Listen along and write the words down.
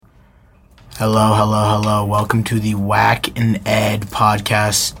Hello, hello, hello. Welcome to the Whack and Ed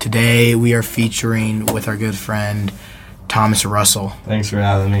podcast. Today we are featuring with our good friend Thomas Russell. Thanks for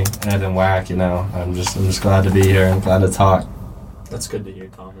having me, Ed and Whack. I'm just glad to be here and glad to talk. That's good to hear,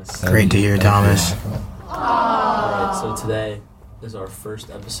 Thomas. Great to hear, Thomas. Alright, so today is our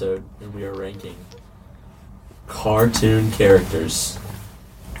first episode and we are ranking cartoon characters.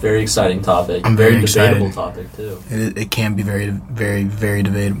 Very exciting topic. I'm very excited. Debatable topic too. It can be very, very, very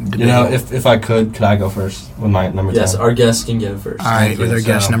debatable. You know, if I could I go first with my number 10? Yes, our guest can go first. All right, with our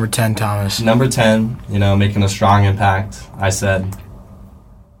guest number 10, Thomas. Number 10, making a strong impact. I said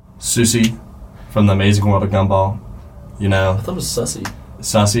Susie from The Amazing World of Gumball. I thought it was Sussy.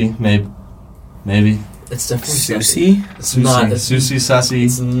 Sussy, maybe. It's definitely Susie? Sussy. It's not. Susie, Sussy.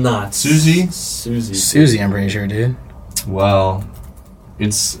 It's not. Susie? Susie, I'm pretty sure, dude. Well,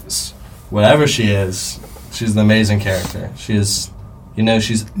 it's whatever she is, she's an amazing character. She is,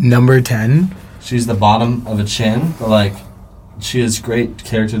 she's number 10. She's the bottom of a chin, but she has great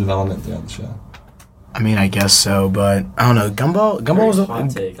character development throughout the show. I mean, I guess so, but I don't know.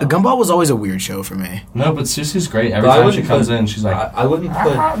 Gumball was always a weird show for me. No, but Susie's great. Every time she comes in, she's like, I wouldn't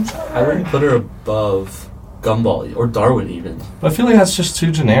put her above Gumball or Darwin even. But I feel like that's just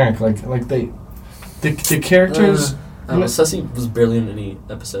too generic. The characters. Sussy was barely in any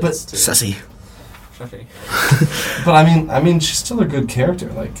episodes. But Sussy. Shocking. But I mean, she's still a good character.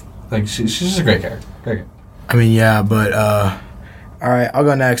 She's just a great character. I mean, yeah, but all right, I'll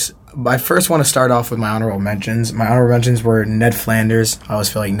go next. I first want to start off with my honorable mentions. My honorable mentions were Ned Flanders. I always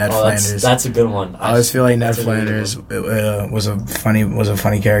feel like Ned Flanders. That's a good one. I always feel like Ned Flanders was a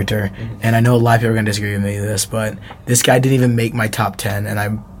funny character, and I know a lot of people are gonna disagree with me with this, but this guy didn't even make my top 10, and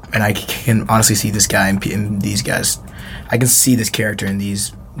I can honestly see this guy in these guys. I can see this character in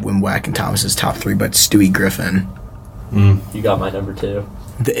these Whack and Thomas's top 3, but Stewie Griffin. You got my number 2.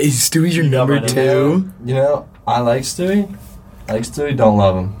 Stewie's your number 2? I like Stewie. Don't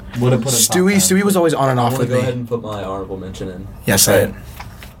love him. Would have put Stewie was always on and off with me. Go ahead and put my honorable mention in. Yes, say it.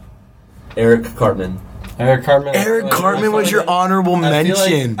 Eric Cartman. Eric Cartman was your honorable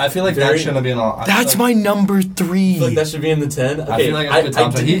mention. I feel like that shouldn't be an all. That's my number 3. Like that should be in the 10. Okay, I feel like I should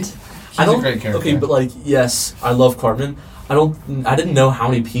top 10. He's a great character. Okay, but yes, I love Cartman. I didn't know how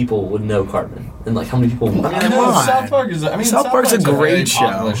many people would know Cartman and how many people. South Park is. South Park's a great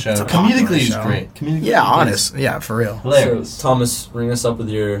show. It's a comedically show. He's great. Yeah, honest. Yeah, for real. Hilarious. So, Thomas, ring us up with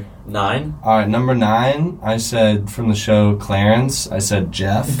your 9. All right, number 9. I said from the show Clarence. I said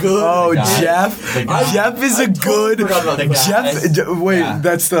Jeff. Good. Oh, Jeff. Jeff is a good. Jeff. Wait,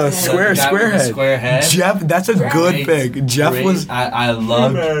 that's the squarehead. Jeff. That's a good pick. Jeff was. I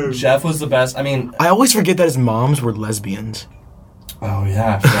loved. Jeff was the best. I mean, I always forget that his moms were lesbians. Oh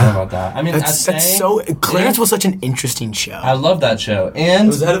yeah, I forgot about that. I mean, that's so. Clarence was such an interesting show. I love that show, and it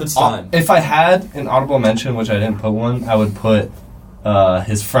was ahead of its time. If I had an honorable mention, which I didn't put one, I would put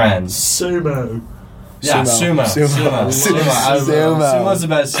his friends. Sumo. Yeah, Sumo. Sumo's the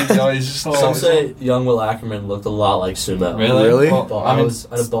best. He's just Some say young Will Ackerman looked a lot like Sumo. Really? Well, I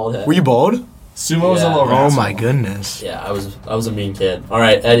had a bald head. Were you bald? Sumo was a little. Oh my goodness. Yeah, I was a mean kid. All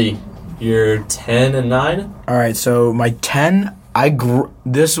right, Eddie, you're 10 and 9. All right, so my 10. So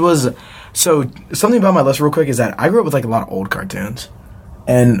something about my list real quick is that I grew up with a lot of old cartoons,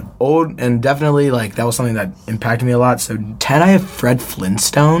 and definitely that was something that impacted me a lot. So 10, I have Fred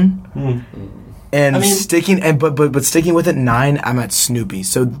Flintstone, and sticking with it 9, I'm at Snoopy.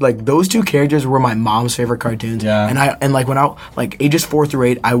 So those two characters were my mom's favorite cartoons. Yeah. And when I ages 4 through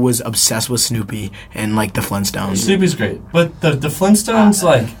 8, I was obsessed with Snoopy and the Flintstones. Snoopy's great, but the Flintstones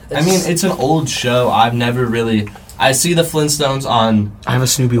it's an old show. I've never really. I see the Flintstones on. I have a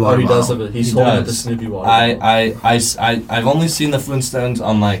Snoopy water bottle. He does have it. He's holding up the Snoopy water bottle. I've only seen the Flintstones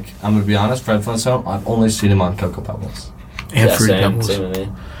on I'm gonna be honest, Fred Flintstone. I've only seen him on Cocoa Pebbles. And Fruity Pebbles. Same with me.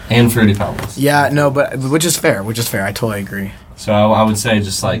 And Fruity Pebbles. Yeah, no, but which is fair. I totally agree. So I would say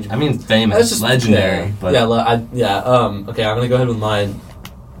just famous, legendary. But okay, I'm gonna go ahead with mine.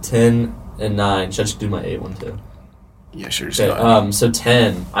 10 and 9. Should I just do my 8 one too? Yeah, sure. Okay, so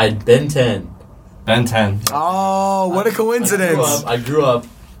 10. I had Ben 10. Ben 10. Oh, what a coincidence! I grew up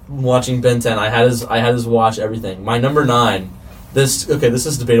watching Ben 10. I had his watch everything. My number 9. This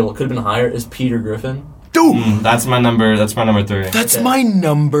is debatable. It could have been higher. Is Peter Griffin? Dude, that's my number 3. That's my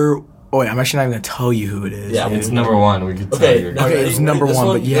number. Oh wait, I'm actually not even gonna tell you who it is. Yeah, it's number 1. We could tell you. Okay, it's number 1,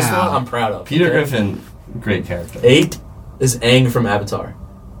 but yeah, this one I'm proud of. Peter Griffin, great character. 8 is Aang from Avatar.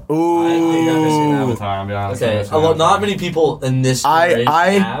 Ooh. I think I've seen Avatar. I'll be honest. Okay, not many people in this generation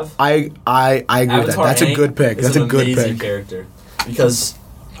have. I agree with that. That's a good pick. That's a good pick. Character, because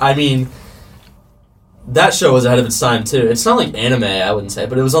I mean, that show was ahead of its time too. It's not like anime, I wouldn't say,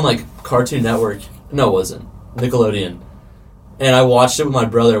 but it was on like Cartoon Network. No, it wasn't. Nickelodeon. And I watched it with my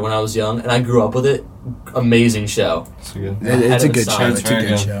brother when I was young, and I grew up with it. Amazing show. It's good. It's a good show. It's It's a very good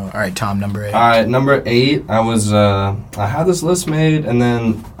good. show. All right, Tom, number 8. All right, number 8. I had this list made, and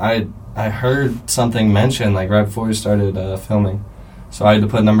then I heard something mentioned like right before we started filming, so I had to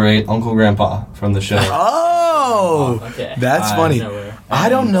put number 8, Uncle Grandpa from the show. Oh, Okay. that's I funny. Nowhere. I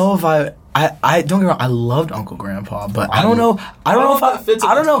don't know if I don't get me wrong. I loved Uncle Grandpa, but I don't know. I don't know if that fits in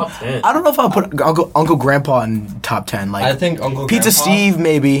I don't the know. top 10. I don't know if I'll put Uncle Grandpa in top 10. Like I think Uncle Pizza Grandpa, Steve,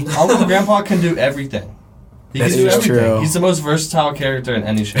 maybe. Uncle Grandpa can do everything. He That can do is everything. true. He's the most versatile character in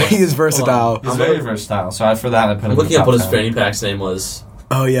any show. He is versatile. He's very versatile. So for that, I put him I'm in looking the up top what his 10. fanny pack's name was.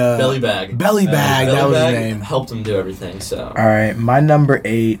 Oh yeah, Belly Bag. Belly Bag. Belly That was his Bag name. helped him do everything. So All right, my number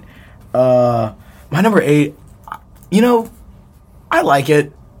 8. My number 8. You know, I like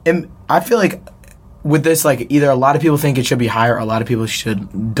it, and I feel like with this, like either a lot of people think it should be higher, or a lot of people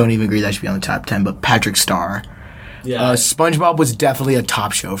don't even agree that should be on the top 10. But Patrick Star, yeah, SpongeBob was definitely a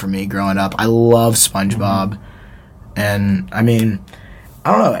top show for me growing up. I love SpongeBob, and I mean,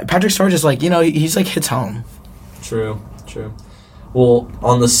 I don't know. Patrick Star just like he's like hits home. true. Well,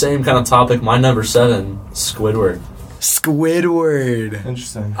 on the same kind of topic, my number 7, Squidward. Squidward.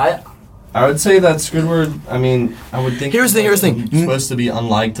 Interesting. I would say that Squidward. I mean, I would think. Here's the thing. He's supposed to be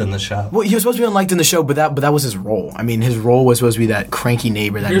unliked in the show. Well, he was supposed to be unliked in the show, but that was his role. I mean, his role was supposed to be that cranky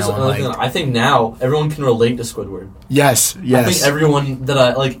neighbor that Here's no one another thing. liked. I think now everyone can relate to Squidward. Yes. I think everyone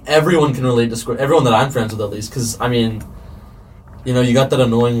can relate to Squidward. Everyone that I'm friends with, at least, because I mean, you got that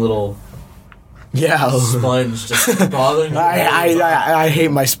annoying little Yeah. sponge just bothering you. I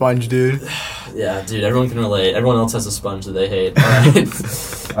hate my sponge, dude. Yeah, dude. Everyone can relate. Everyone else has a sponge that they hate.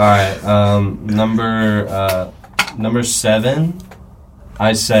 All right. All right. Number 7.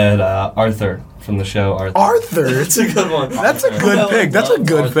 I said Arthur from the show Arthur. Arthur. That's a good one. That's a good pick. That's a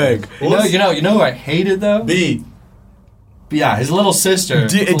good pick. You know who I hated though? B. Yeah, his little sister.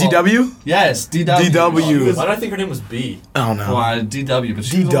 DW? Yes, DW. DW. Why did I think her name was B? I don't know. Well, DW, but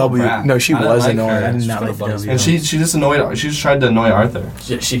she was a little brat. DW. No, she I didn't was like annoying. her. I did not She's like kinda DW. And she just annoyed. She just tried to annoy Arthur.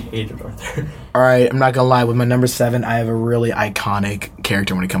 Yeah, she hated Arthur. All right, I'm not gonna lie. With my number 7, I have a really iconic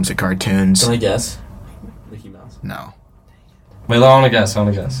character when it comes to cartoons. Can I guess? Mickey Mouse. No. Wait, I want to guess.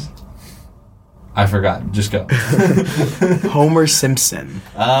 I forgot. Just go. Homer Simpson.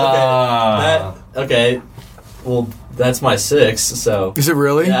 Okay. Well, that's my 6. So Is it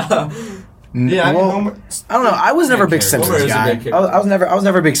really? yeah. Yeah, I mean, Well, Homer. I don't know. I was never a big Homer Simpsons is a guy. big character. I was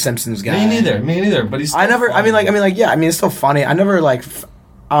never a big Simpsons guy. Me neither. But he's. I never. still I mean, funny. yeah. I mean, it's still funny. I never like.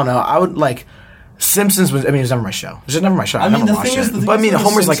 I don't know. I would like. Simpsons was. I mean, it was never my show. It was just never my show. I never watched it. But I mean, with The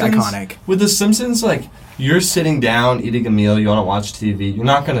Homer's like Simpsons- iconic. With The Simpsons, like you're sitting down eating a meal, you want to watch TV. You're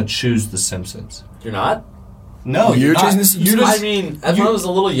not gonna choose The Simpsons. You're not? No, You're not. choosing The Simpsons? You're just, I mean, as when I was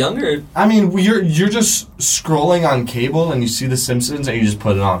a little younger. I mean, you're just scrolling on cable and you see The Simpsons and you just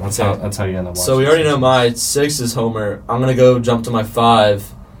put it on. That's how you end up watching. So we already know my 6 is Homer. I'm gonna go jump to my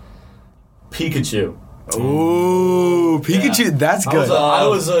 5. Pikachu. Ooh, Pikachu. Yeah. That's I good.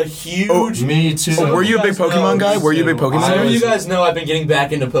 was a huge. Me too. Oh, were you a big Pokemon guy? Were you a big Pokemon So guy? you guys know I've been getting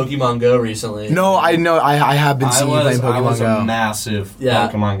back into Pokemon Go recently. No, I know. I have been seeing you playing I Pokemon was a Go. massive Yeah,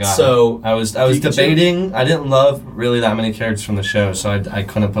 Pokemon guy. so I was Pikachu- debating. I didn't love really that many characters from the show, so I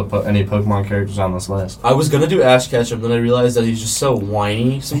couldn't put any Pokemon characters on this list. I was gonna do Ash Ketchum, then I realized that he's just so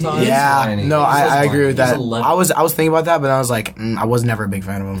whiny sometimes. Yeah, whiny. no, He's I just agree with whiny. that. He's 11. I was thinking about that, but I was like, I was never a big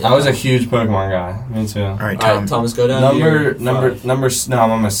fan of him. I was a huge Pokemon guy. Me too. All right, All Tom. right, Thomas, go down. to Number. your 5. No, I'm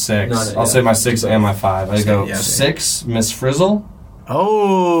on my 6. No, I'll yeah. say my 6 and my 5. I go Yeah, same. 6, Miss Frizzle.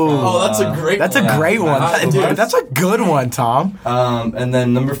 Oh, Oh, that's a great that's one. a great one. Wow, Dude, dude. that's a good one, Tom. And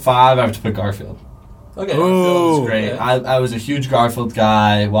then number 5, I have to put Garfield. Okay. Ooh. It was great. Okay. I was a huge Garfield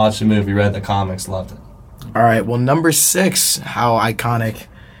guy. Watched the movie, read the comics, loved it. All right, well, number 6, how iconic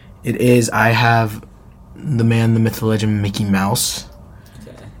it is. I have the man, the myth, the legend, Mickey Mouse.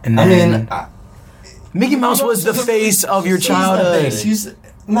 Okay. And I then mean, Mickey Mouse was the face of your childhood. He's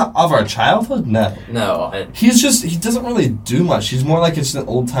not of our childhood. No, No, he doesn't really do much. He's more like it's an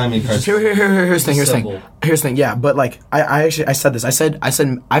old timey cartoon. Here's the thing. Simple. Here's the thing. Yeah, but like I said this. I said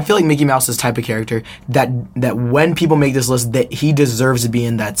I feel like Mickey Mouse is the type of character that when people make this list, that he deserves to be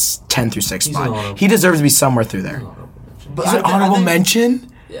in that 10 through 6 He's an spot. honorable- He deserves to be somewhere through there. But He's an I honorable think-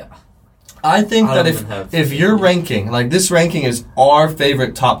 mention. Yeah. I think I that don't even have if you're ranking, like this ranking is our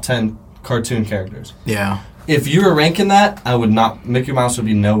favorite top 10 cartoon characters. Yeah. If you were ranking that, I would not. Mickey Mouse would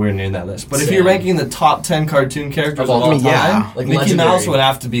be nowhere near that list. But if Same. you're ranking the top 10 cartoon characters Of of all all time. time, Like Mickey legendary. Mouse would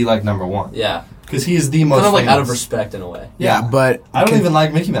have to be like number 1. Yeah. because he is the most kind of like famous. out of respect in a way. Yeah, but I don't even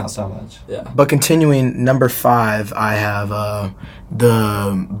like Mickey Mouse that much. Yeah. But continuing, number 5, I have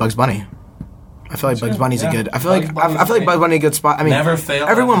the Bugs Bunny. I feel like Bugs Bunny's a good. I feel like Bugs Bunny a good spot. I mean, Never fail.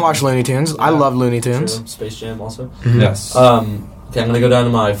 everyone watched Looney Tunes. I love Looney Tunes. True. Space Jam also. Mm-hmm. Yes. Okay, I'm gonna go down to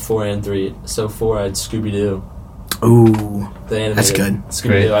my 4 and 3. So 4, I had Scooby Doo. Ooh, The animated that's good.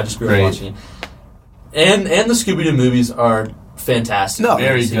 Scooby Doo. I just grew up watching it. And the Scooby Doo movies are fantastic. No,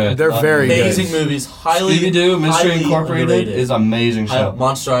 Very good. They're very amazing good. movies. Highly Scooby Doo Mystery highly Incorporated underrated. is amazing show.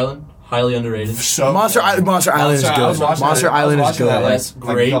 Monster Island, highly underrated. So Monster Island is I was good. watching Monster that- I was Island is watching that, good. like, That's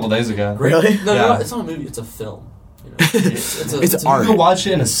like great. a couple days ago. Really? No, Yeah. it's not a movie. It's a film. You know? It's art. You can watch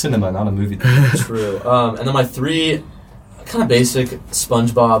it in a cinema, not a movie theater. True. And then my 3, kind of basic.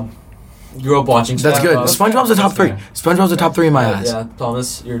 SpongeBob. Grew up watching. That's good. SpongeBob. SpongeBob's the top 3. SpongeBob's the top 3 in my eyes. Yeah,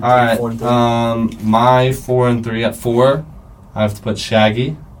 Thomas, you're All right. 4 and 3. My 4 and 3 at 4, I have to put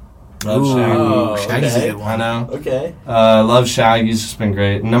Shaggy. Love Ooh, Shaggy. Oh, Shaggy's okay. a good I one. know. Okay. Love Shaggy. He's just been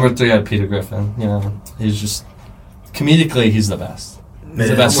great. Number 3, I had Peter Griffin. You know, he's just comedically, he's the best. He's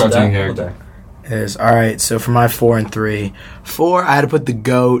the best I'm with cartoon that. I'm with character. It is. All right, so for my 4 and 3. 4, I had to put the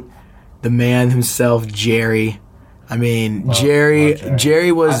GOAT, the man himself, Jerry. I mean, Love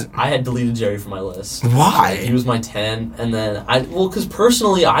Jerry was... I had deleted Jerry from my list. Why? He was my 10, and then because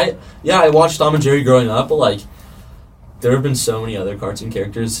personally, I watched Tom and Jerry growing up, but like, there have been so many other cartoon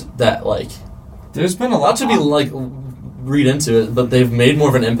characters that like, There's been a not lot to be like read into it, but they've made more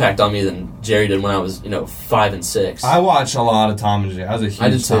of an impact on me than Jerry did when I was 5 and 6. I watch a lot of Tom and Jerry. I was a I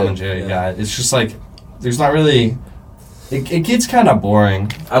did huge Tom too, and Jerry yeah. guy. It's just like there's not really. It gets kind of boring.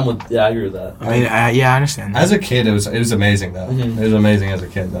 I agree with that. I mean, yeah, I understand. As a kid, it was amazing though. Mhm. It was amazing as a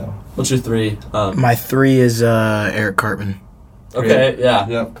kid though. What's your 3? My 3 is Eric Cartman. Okay, yeah.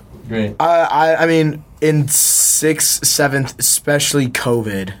 Yep. Great. I mean, in 6th, 7th, especially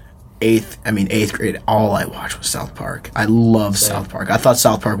COVID, 8th grade, all I watched was South Park. I love Same. South Park. I thought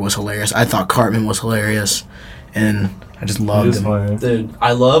South Park was hilarious. I thought Cartman was hilarious, and I just loved him. Dude,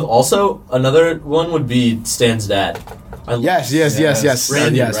 I love. Also, another one would be Stan's dad. Yes.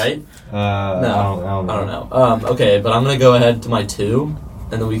 Randy, yes. right? No, I don't know. Okay, but I'm gonna go ahead to my 2,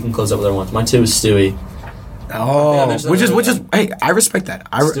 and then we can close up with our 1. My 2 is Stewie. Oh, mentioned which that is earlier. hey, I respect that.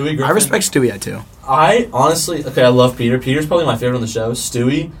 Stewie Griffin. I respect Stewie too. I honestly, I love Peter. Peter's probably my favorite on the show.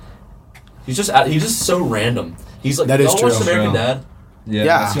 Stewie, he's just so random. He's like, That is y'all watched true. American True. Dad? Yeah.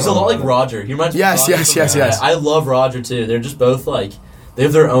 that's He's what a lot I like love. Roger. He reminds me Yes, of Roger yes, from yes, American yes. Dad. I love Roger too. They're just both like, they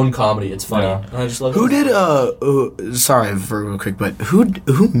have their own comedy. It's funny. Yeah. And I just love Who it. did sorry for real quick, but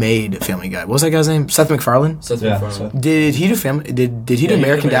who made Family Guy? What was that guy's name? Seth MacFarlane? Seth Yeah, MacFarlane. Did he do Family? Did he do Yeah,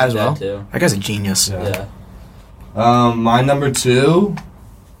 American Dad as well? too. That guy's a genius. Yeah. Yeah. My number 2,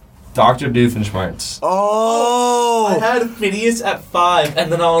 Dr. Doofenshmirtz. Oh, I had Phineas at 5, and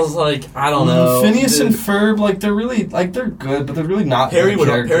then I was like, I don't know. Phineas dude. and Ferb, like they're really they're good, but they're really not. Perry good would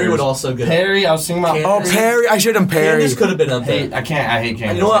characters. also go. Perry, I was thinking about. oh Perry! I should have Perry. Candace could have been up there. I hate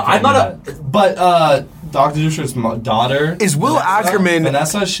Candace. You know what? I I'm can't not do that. But Dr. Doofenshmirtz's daughter Is Will Ackerman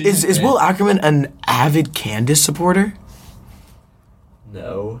Vanessa? She's is great. Will Ackerman an avid Candace supporter?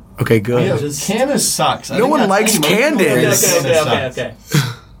 No. Okay, good. Yeah, Just- Candace sucks. I No think one that's- likes I think most people Candace. think Okay. Candace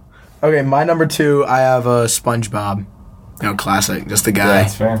sucks. Okay, my number 2, I have SpongeBob. Classic, just the Yeah, guy.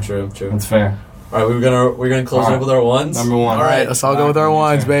 that's fair. True. That's fair. All right, we're gonna close it up with our 1s. Number 1. All right. Let's all go with our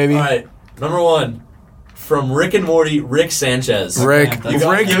ones, baby. All right, number 1 from Rick and Morty, Rick Sanchez. Rick, You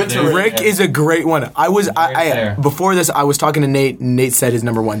gotta give it to Rick Rick. is a great one. there. Before this, I was talking to Nate. Nate said his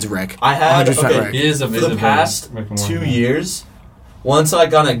number 1's Rick. I had 100% okay, Rick. He is a for the past Rick and Morty 2 fan. years. Once I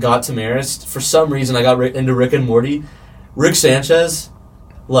got to Marist, for some reason I got into Rick and Morty. Rick Sanchez,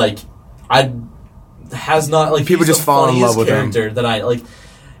 like has not like People he's just the fall in funniest love with him. character that I like.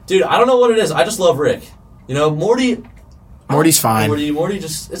 Dude, I don't know what it is. I just love Rick. You know, Morty. Morty's fine. Morty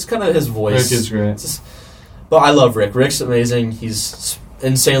just it's kind of his voice. Rick is great. It's just- but I love Rick. Rick's amazing. He's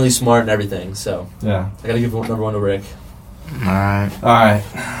insanely smart and everything. So Yeah. I gotta give number 1 to Rick. All right. All right.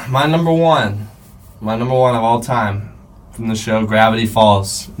 My number 1 of all time from the show Gravity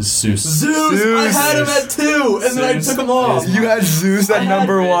Falls is Seuss. Zeus! I had him at 2, and then I Zeus took him off. is You had Zeus I at had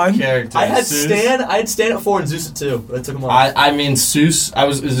number Rick. 1. Character. I had Seuss. Stan at 4 and Zeus at 2, but I took him off. I mean Seuss. I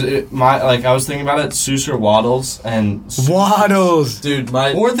was thinking about it. Seuss or Waddles and Seuss- Waddles. Dude,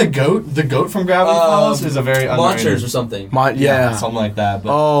 my or the goat from Gravity Falls is a very Monsters underrated. or something. Yeah. something like that.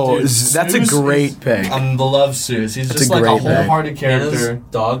 But Oh, Dude, that's a Seuss great is- pick. I love Seuss. He's That's just a like a great pick. wholehearted Hannah's character.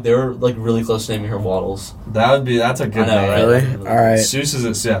 dog, they were like really close to naming her Waddles. That's a good I know, name. right? Really? All right. Seuss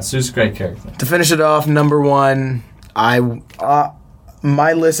is a great character. To finish it off, number 1,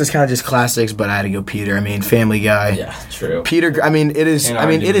 my list is kind of just classics, but I had to go Peter. I mean, Family Guy. Yeah, true. Peter. I mean, it is. Can't I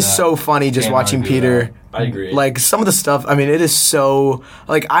mean, argue it is that. so funny just Can't watching argue Peter. that. I agree. Like some of the stuff. I mean, it is so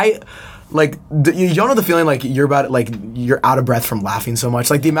like you don't know the feeling like you're out of breath from laughing so much.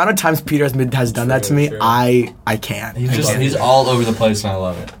 Like the amount of times Peter has done that to me, True. I can't. He's all over the place, and I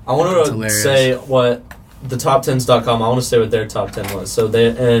love it. I want That's to hilarious. say what the top10s.com. I want to say what their top 10 was. So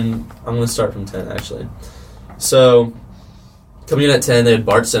I'm going to start from 10 actually. So coming in at 10, they had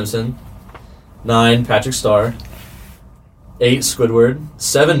Bart Simpson. 9, Patrick Starr. 8, Squidward.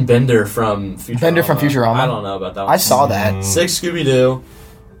 7, Bender from Futurama. Bender from Futurama? I don't know about that one. I saw that. 6, Scooby-Doo.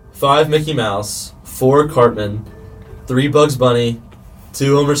 5, Mickey Mouse. 4, Cartman. 3, Bugs Bunny.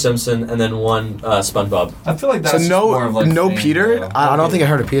 2, Homer Simpson. And then 1, SpongeBob. I feel like So that's more of like no fame, Peter. though. I don't think I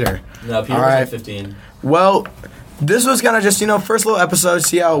heard of Peter. No, Peter All was right. at 15. Well, this was kind of just first little episode,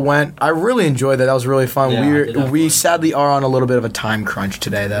 see how it went. I really enjoyed that. That was really fun. Yeah, I did have We fun. sadly are on a little bit of a time crunch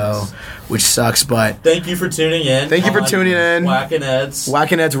today, though, which sucks. But Thank you for tuning in. Thank you for on tuning in. Whack and Ed's.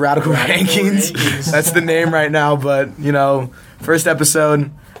 Whack and Ed's Radical Rankings. That's the name right now. But first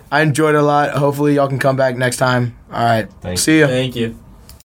episode. I enjoyed it a lot. Hopefully, y'all can come back next time. All right. Thank See ya. Thank you.